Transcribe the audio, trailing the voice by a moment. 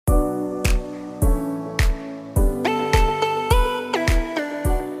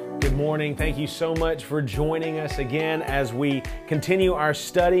morning. Thank you so much for joining us again as we continue our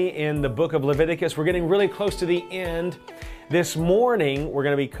study in the book of Leviticus. We're getting really close to the end. This morning, we're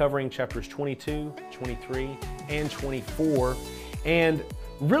going to be covering chapters 22, 23, and 24. And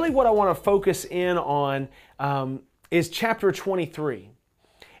really what I want to focus in on is chapter 23.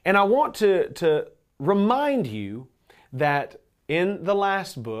 And I want to remind you that in the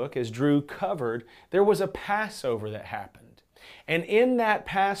last book, as Drew covered, there was a Passover that happened. And in that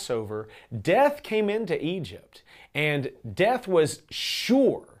Passover, death came into Egypt, and death was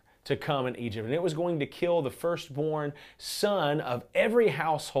sure to come in Egypt, and it was going to kill the firstborn son of every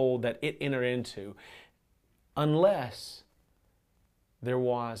household that it entered into, unless there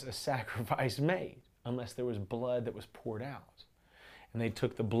was a sacrifice made, unless there was blood that was poured out. And they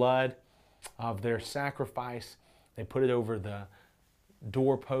took the blood of their sacrifice, they put it over the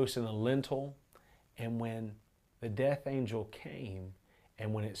doorpost and the lintel, and when the death angel came,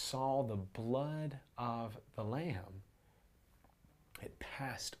 and when it saw the blood of the lamb, it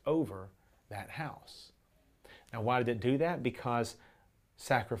passed over that house. Now, why did it do that? Because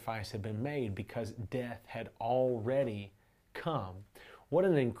sacrifice had been made, because death had already come. What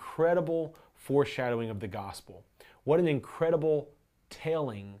an incredible foreshadowing of the gospel. What an incredible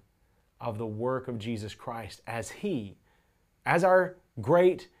telling of the work of Jesus Christ as He, as our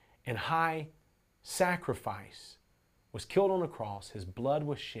great and high sacrifice, was killed on a cross. His blood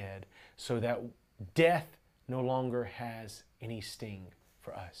was shed so that death no longer has any sting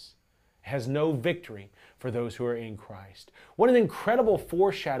for us. It has no victory for those who are in Christ. What an incredible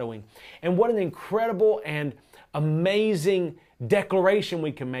foreshadowing, and what an incredible and amazing declaration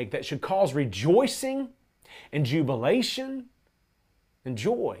we can make that should cause rejoicing and jubilation and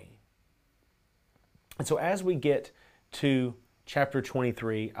joy. And so as we get to chapter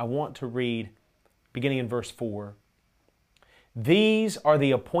 23, I want to read, beginning in verse 4, "These are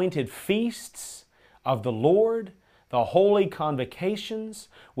the appointed feasts of the Lord, the holy convocations,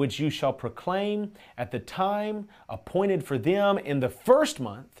 which you shall proclaim at the time appointed for them in the first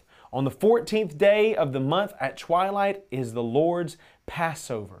month. On the 14th day of the month at twilight is the Lord's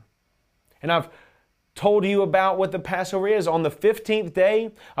Passover." And I've told you about what the Passover is. On the 15th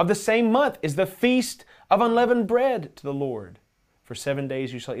day of the same month is the feast of unleavened bread to the Lord. For 7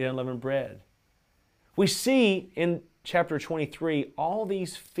 days you shall eat unleavened bread. We see in chapter 23 all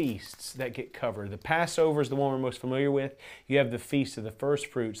these feasts that get covered. The Passover is the one we're most familiar with. You have the Feast of the First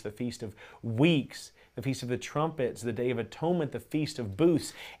Fruits, the Feast of Weeks, the Feast of the Trumpets, the Day of Atonement, the Feast of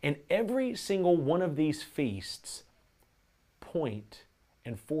Booths. And every single one of these feasts point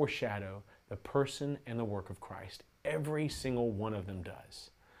and foreshadow the person and the work of Christ. Every single one of them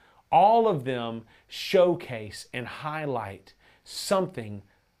does. All of them showcase and highlight something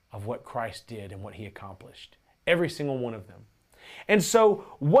of what Christ did and what He accomplished. Every single one of them. And so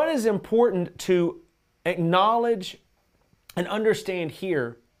what is important to acknowledge and understand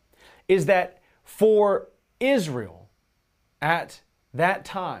here is that for Israel at that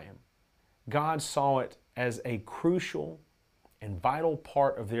time, God saw it as a crucial and vital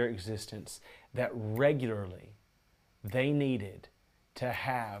part of their existence that regularly they needed to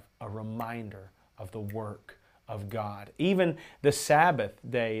have a reminder of the work of God. Even the Sabbath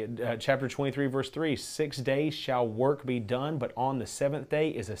day, chapter 23, verse 3, 6 days shall work be done, but on the seventh day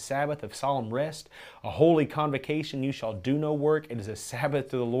is a Sabbath of solemn rest, a holy convocation. You shall do no work. It is a Sabbath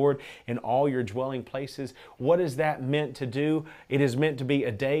to the Lord in all your dwelling places. What is that meant to do? It is meant to be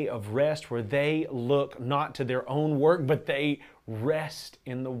a day of rest where they look not to their own work, but they rest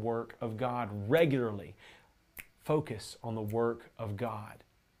in the work of God regularly. Focus on the work of God.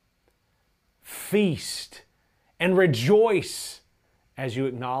 Feast and rejoice as you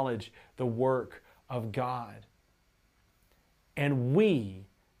acknowledge the work of God. And we,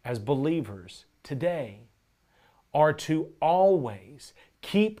 as believers today, are to always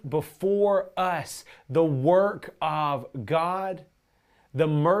keep before us the work of God, the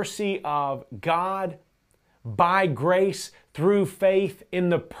mercy of God, by grace through faith in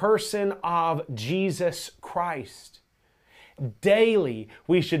the person of Jesus Christ. Daily,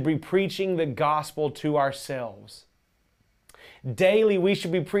 we should be preaching the gospel to ourselves. Daily, we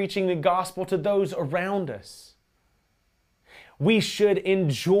should be preaching the gospel to those around us. We should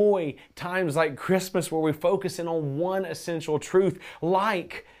enjoy times like Christmas where we focus in on one essential truth,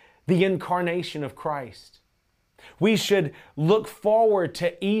 like the incarnation of Christ. We should look forward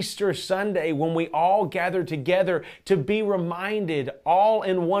to Easter Sunday when we all gather together to be reminded all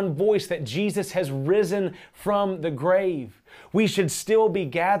in one voice that Jesus has risen from the grave. We should still be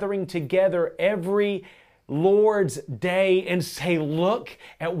gathering together every Lord's Day and say, look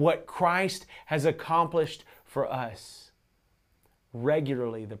at what Christ has accomplished for us.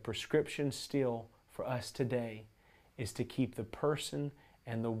 regularly, the prescription still for us today is to keep the person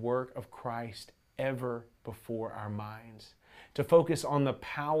and the work of Christ ever before our minds. To focus on the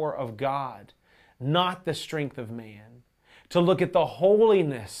power of God, not the strength of man. To look at the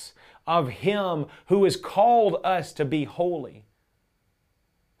holiness of Him who has called us to be holy,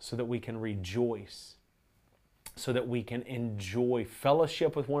 so that we can rejoice, so that we can enjoy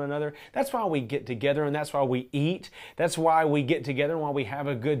fellowship with one another. That's why we get together, and that's why we eat. That's why we get together and why we have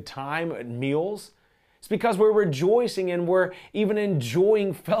a good time at meals. It's because we're rejoicing and we're even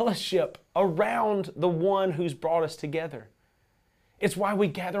enjoying fellowship around the one who's brought us together. It's why we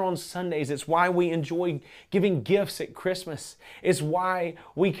gather on Sundays. It's why we enjoy giving gifts at Christmas. It's why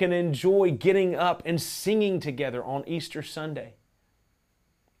we can enjoy getting up and singing together on Easter Sunday.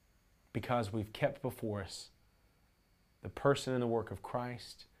 Because we've kept before us the person and the work of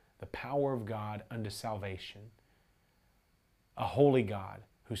Christ, the power of God unto salvation, a holy God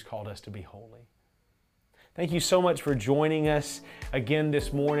who's called us to be holy. Thank you so much for joining us again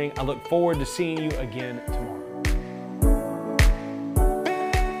this morning. I look forward to seeing you again tomorrow.